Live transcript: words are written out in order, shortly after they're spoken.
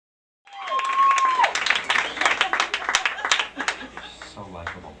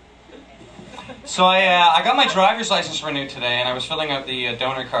So I got my driver's license renewed today, and I was filling out the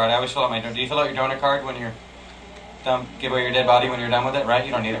donor card. I always fill out my donor. Do you fill out your donor card when you're done? Give away your dead body when you're done with it, right?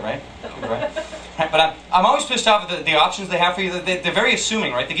 You don't need it, right? Right. But I'm always pissed off at the options they have for you. They're very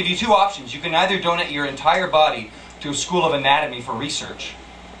assuming, right? They give you two options. You can either donate your entire body to a school of anatomy for research,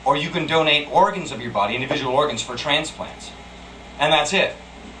 or you can donate organs of your body, individual organs, for transplants. And that's it.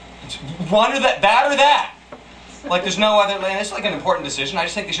 It's one or that or that. Like there's no other, it's like an important decision. I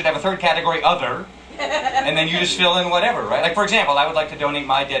just think they should have a third category, other, and then you just fill in whatever, right? Like for example, I would like to donate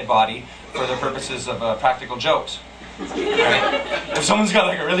my dead body for the purposes of practical jokes. Right? If someone's got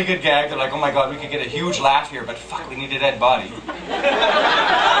like a really good gag, they're like, oh my god, we could get a huge laugh here, but fuck, we need a dead body.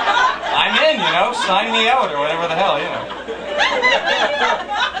 I'm in, you know, sign me out or whatever the hell, you know.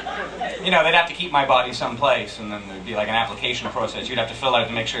 You know, they'd have to keep my body someplace, and then there'd be like an application process you'd have to fill out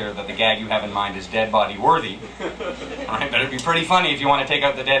to make sure that the gag you have in mind is dead body worthy. Right? But it'd be pretty funny if you want to take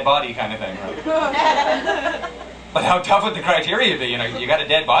out the dead body kind of thing, right? But how tough would the criteria be? You know, you got a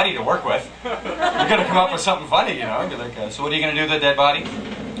dead body to work with. You're going to come up with something funny, you know. Be like, so what are you going to do with the dead body?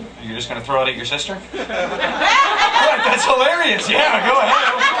 You're just going to throw it at your sister? Right, that's hilarious. Yeah, go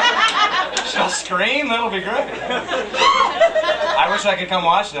ahead. She'll scream. That'll be great. I wish I could come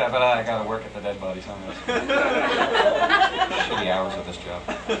watch that, but I got to work at the dead body somewhere. Shitty hours of this job.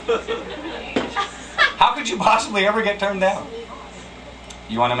 How could you possibly ever get turned down?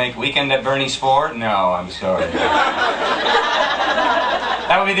 You want to make Weekend at Bernie's 4? No, I'm sorry.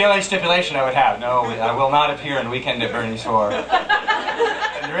 That would be the only stipulation I would have. No, I will not appear in Weekend at Bernie's 4.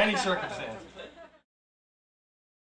 Under any circumstance.